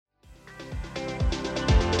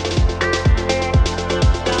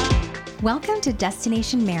Welcome to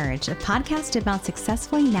Destination Marriage, a podcast about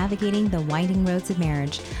successfully navigating the winding roads of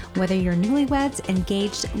marriage. Whether you're newlyweds,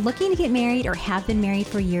 engaged, looking to get married, or have been married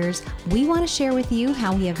for years, we want to share with you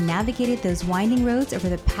how we have navigated those winding roads over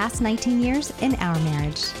the past 19 years in our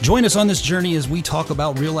marriage. Join us on this journey as we talk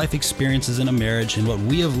about real-life experiences in a marriage and what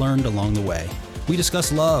we have learned along the way. We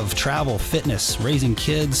discuss love, travel, fitness, raising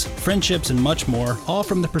kids, friendships, and much more, all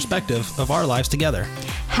from the perspective of our lives together.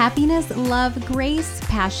 Happiness, love, grace,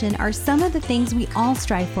 passion are some of the things we all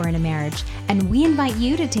strive for in a marriage, and we invite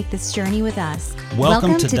you to take this journey with us.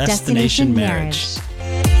 Welcome to Destination Marriage.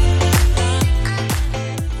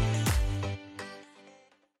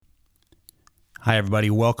 Hi, everybody.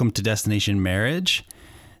 Welcome to Destination Marriage.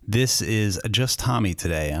 This is just Tommy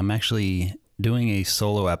today. I'm actually doing a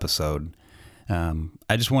solo episode.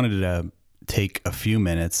 I just wanted to take a few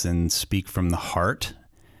minutes and speak from the heart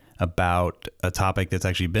about a topic that's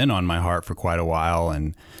actually been on my heart for quite a while.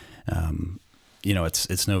 And,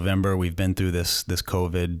 it's November. We've been through this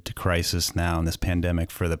COVID crisis now and this pandemic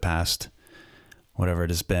for the past, whatever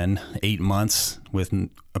it has been, 8 months with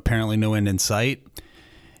apparently no end in sight.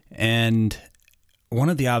 And one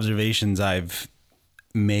of the observations I've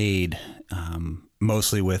made,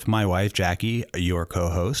 mostly with my wife, Jackie, your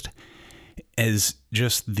co-host, is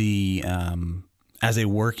just the, as a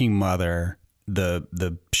working mother,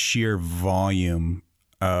 the sheer volume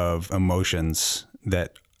of emotions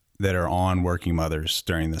that are on working mothers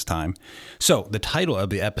during this time. So the title of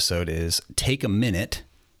the episode is Take a Minute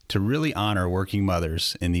to Really Honor Working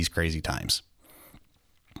Mothers in These Crazy Times.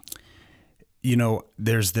 You know,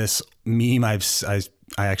 there's this meme I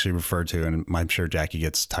actually refer to, and I'm sure Jackie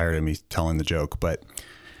gets tired of me telling the joke, but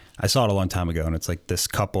I saw it a long time ago, and it's like this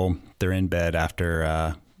couple, they're in bed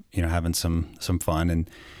after, having some fun, and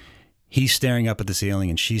he's staring up at the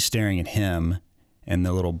ceiling and she's staring at him, and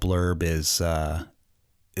the little blurb is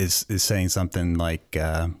saying something like,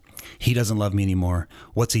 he doesn't love me anymore.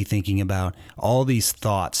 What's he thinking about? All these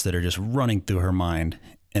thoughts that are just running through her mind.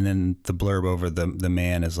 And then the blurb over the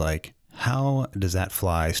man is like, how does that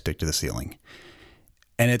fly stick to the ceiling?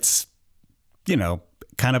 And it's,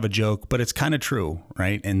 kind of a joke, but it's kind of true,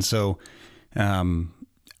 right? And so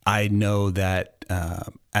I know that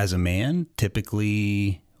as a man,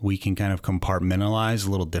 typically we can kind of compartmentalize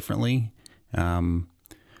a little differently.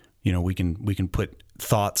 We can put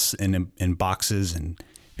thoughts in boxes and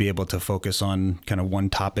be able to focus on kind of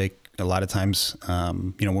one topic. A lot of times,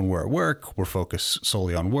 when we're at work, we're focused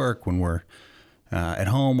solely on work. When we're at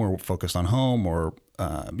home, we're focused on home, or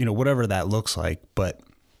whatever that looks like. But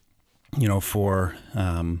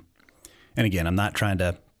and again, I'm not trying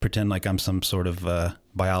to pretend like I'm some sort of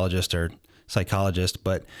biologist or psychologist,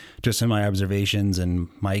 but just in my observations and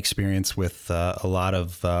my experience with a lot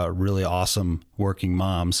of really awesome working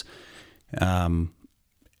moms,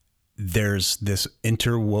 there's this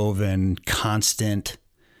interwoven, constant,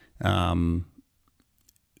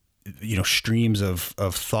 streams of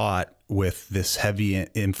thought with this heavy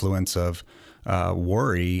influence of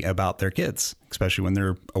worry about their kids, especially when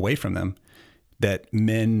they're away from them, that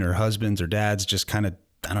men or husbands or dads just kind of,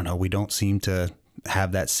 we don't seem to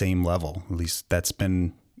have that same level. At least that's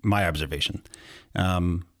been my observation.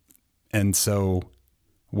 And so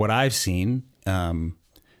what I've seen,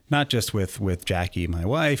 not just with Jackie, my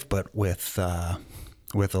wife, but with a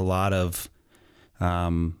lot of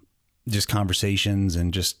just conversations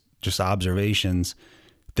and just observations,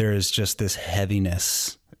 there is just this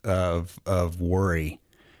heaviness of worry.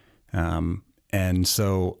 And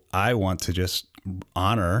so I want to just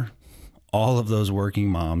honor all of those working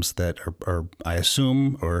moms that are I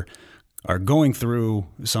assume, or are going through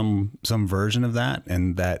some version of that.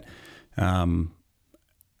 And that,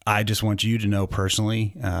 I just want you to know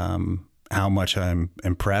personally, how much I'm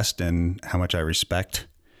impressed and how much I respect,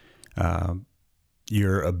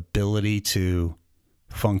 your ability to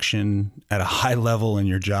function at a high level in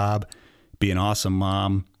your job, be an awesome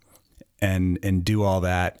mom, and do all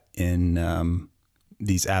that in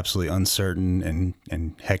these absolutely uncertain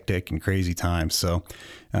and hectic and crazy times. So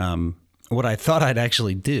what I thought I'd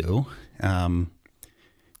actually do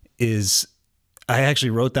is I actually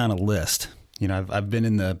wrote down a list. I've been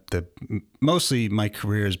in the mostly my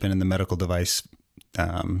career has been in the medical device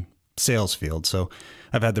sales field. So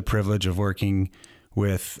I've had the privilege of working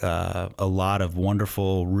with a lot of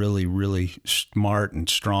wonderful, really, really smart and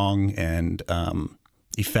strong and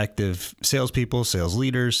effective salespeople, sales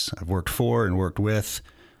leaders. I've worked for and worked with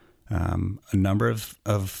a number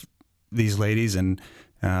of these ladies, and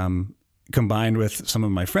combined with some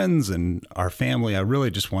of my friends and our family, I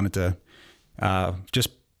really just wanted to just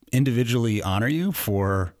individually honor you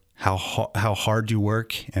for how hard you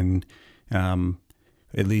work, and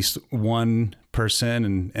at least one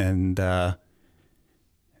person, and that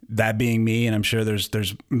being me. And I'm sure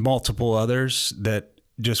there's multiple others that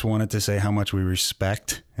just wanted to say how much we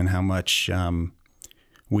respect and how much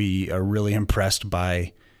we are really impressed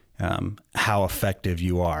by how effective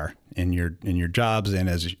you are in your jobs and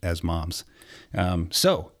as moms.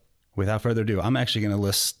 So without further ado, I'm actually going to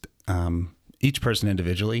list each person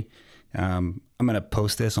individually. I'm going to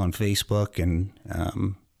post this on Facebook and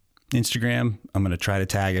Instagram. I'm going to try to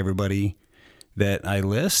tag everybody that I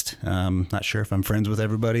list. Not sure if I'm friends with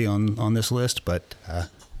everybody on this list, but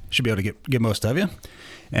should be able to get most of you.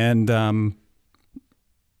 And so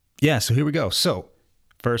here we go. So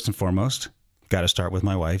first and foremost, got to start with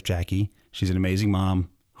my wife, Jackie. She's an amazing mom,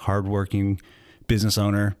 hardworking business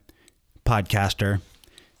owner, podcaster,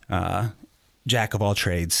 jack of all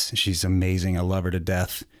trades. She's amazing. I love her to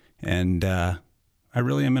death. And I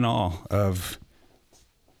really am in awe of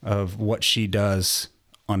what she does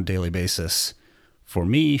on a daily basis for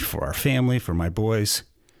me, for our family, for my boys.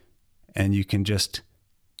 And you just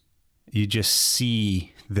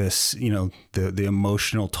see this, the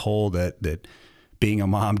emotional toll that being a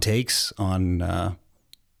mom takes on a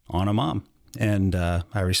mom. And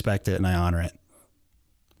I respect it and I honor it.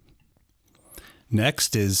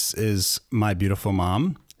 Next is my beautiful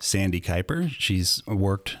mom, Sandy Kuiper. She's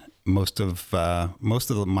worked most of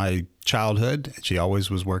my childhood. She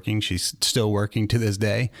always was working. She's still working to this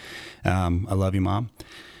day. I love you, Mom.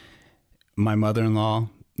 My mother-in-law,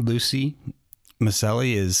 Lucy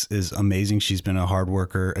Maselli, is amazing. She's been a hard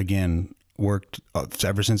worker. Again, worked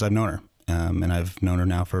ever since I've known her. And I've known her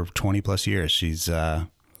now for 20 plus years. She's,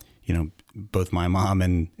 both my mom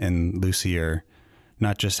and Lucy are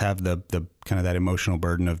not just have the kind of that emotional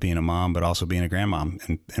burden of being a mom, but also being a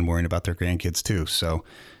grandmom and worrying about their grandkids too. So,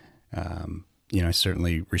 I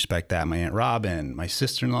certainly respect that. My Aunt Robin, my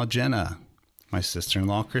sister-in-law, Jenna, my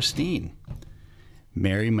sister-in-law, Christine,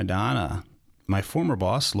 Mary Madonna, my former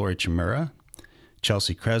boss, Lori Chimura,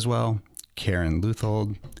 Chelsea Creswell, Karen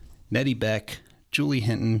Luthold, Nettie Beck, Julie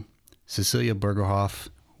Hinton, Cecilia Bergerhoff,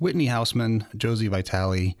 Whitney Hausman, Josie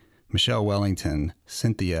Vitale, Michelle Wellington,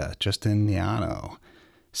 Cynthia Justiniano,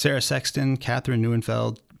 Sarah Sexton, Catherine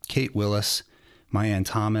Neuenfeld, Kate Willis, Mayanne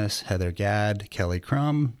Thomas, Heather Gadd, Kelly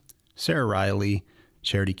Crum, Sarah Riley,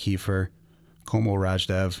 Charity Kiefer, Komal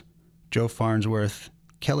Rajdev, Joe Farnsworth,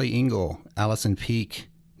 Kelly Engel, Allison Peak,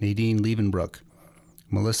 Nadine Lievenbrook,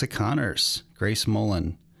 Melissa Connors, Grace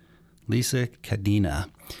Mullen, Lisa Cadena.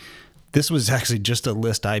 This was actually just a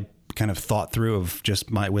list I kind of thought through of just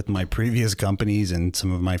with my previous companies and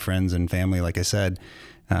some of my friends and family. Like I said,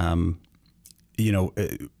 in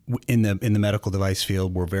the medical device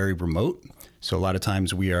field, we're very remote. So a lot of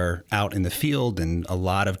times we are out in the field and a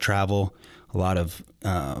lot of travel, a lot of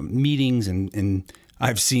meetings. And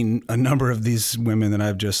I've seen a number of these women that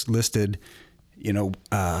I've just listed,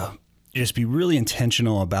 just be really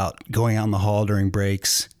intentional about going out in the hall during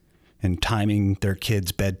breaks and timing their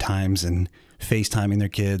kids' bedtimes and FaceTiming their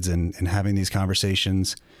kids and having these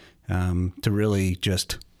conversations to really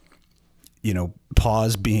just,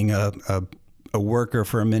 pause being a worker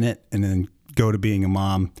for a minute and then go to being a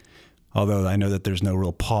mom. Although I know that there's no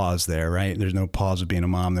real pause there, right? There's no pause of being a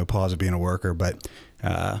mom, no pause of being a worker. But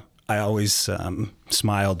I always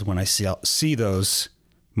smiled when I see those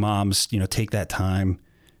moms, take that time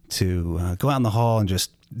to go out in the hall and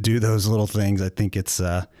just do those little things. I think it's,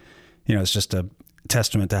 it's just a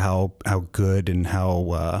testament to how good and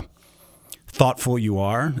how thoughtful you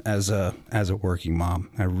are as a working mom.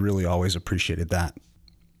 I really always appreciated that.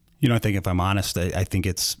 I think if I'm honest, I think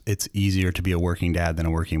it's easier to be a working dad than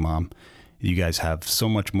a working mom. You guys have so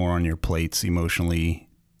much more on your plates emotionally.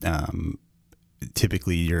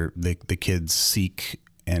 Typically, the kids seek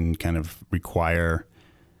and kind of require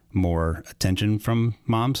more attention from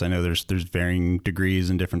moms. I know there's varying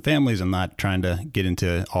degrees in different families. I'm not trying to get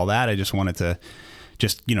into all that. I just wanted to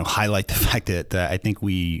highlight the fact that I think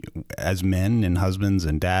we, as men and husbands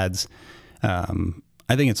and dads,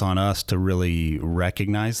 I think it's on us to really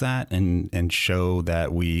recognize that and show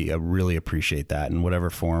that we really appreciate that in whatever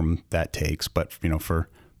form that takes. But, for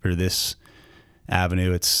this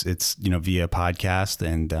avenue, it's via podcast.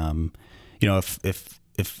 And,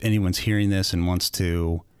 if anyone's hearing this and wants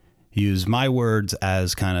to use my words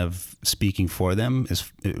as kind of speaking for them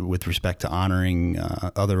is with respect to honoring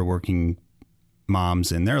other working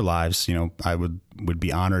moms in their lives, I would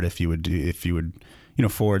be honored if you would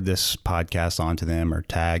forward this podcast on to them or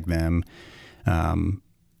tag them.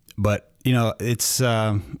 But it's,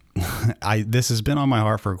 this has been on my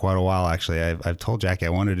heart for quite a while. Actually, I've told Jackie I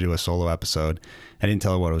wanted to do a solo episode. I didn't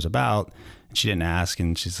tell her what it was about. She didn't ask,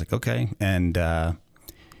 and she's like, okay. And,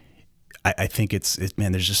 I think it's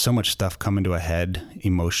man, there's just so much stuff coming to a head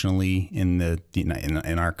emotionally in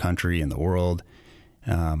in our country, in the world.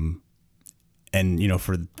 And,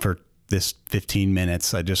 for this 15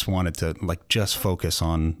 minutes, I just wanted to just focus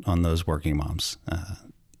on those working moms.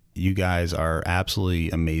 You guys are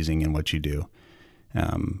absolutely amazing in what you do.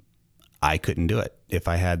 I couldn't do it if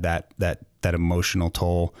I had that emotional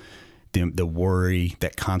toll, the worry,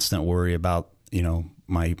 that constant worry about,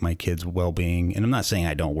 my kids' well-being. And I'm not saying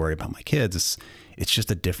I don't worry about my kids. It's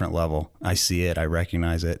just a different level. I see it. I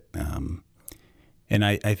recognize it. And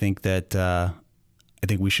I think that, I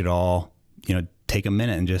think we should all, take a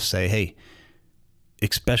minute and just say, hey,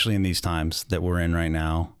 especially in these times that we're in right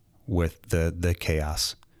now with the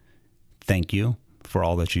chaos, thank you for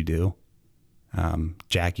all that you do.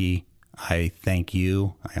 Jackie, I thank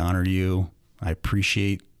you. I honor you. I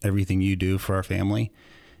appreciate everything you do for our family.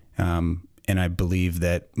 And I believe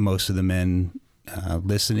that most of the men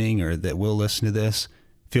listening or that will listen to this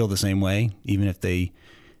feel the same way, even if they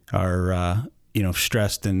are,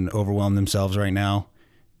 stressed and overwhelmed themselves right now.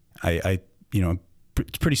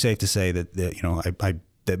 It's pretty safe to say that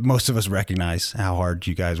that most of us recognize how hard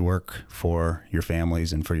you guys work for your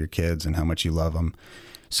families and for your kids and how much you love them.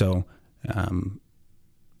 So,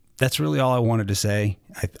 that's really all I wanted to say.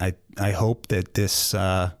 I hope that this,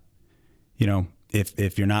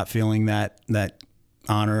 if you're not feeling that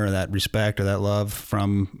honor or that respect or that love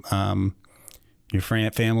from your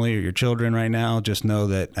family or your children right now, just know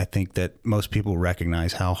that I think that most people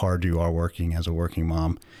recognize how hard you are working as a working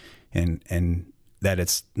mom, and that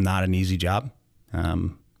it's not an easy job,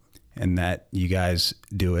 and that you guys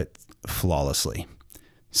do it flawlessly.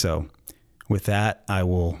 So with that, I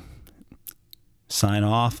will sign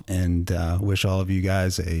off and wish all of you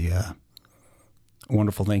guys a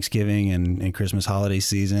wonderful Thanksgiving and Christmas holiday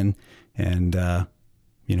season. And,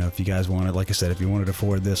 if you guys wanted, like I said, if you wanted to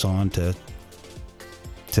forward this on to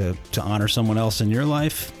honor someone else in your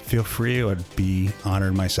life, feel free. I'd be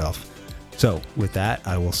honored myself. So with that,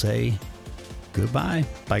 I will say goodbye.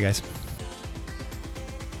 Bye, guys.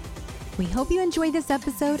 We hope you enjoyed this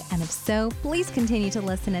episode, and if so, please continue to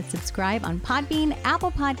listen and subscribe on Podbean,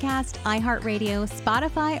 Apple Podcast, iHeartRadio,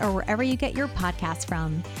 Spotify, or wherever you get your podcasts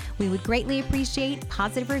from. We would greatly appreciate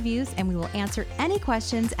positive reviews, and we will answer any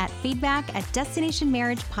questions at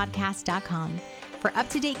feedback@destinationmarriagepodcast.com. For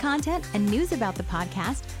up-to-date content and news about the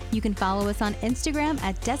podcast, you can follow us on Instagram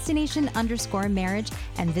at destination_marriage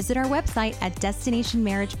and visit our website at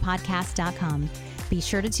destinationmarriagepodcast.com. Be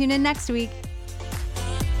sure to tune in next week.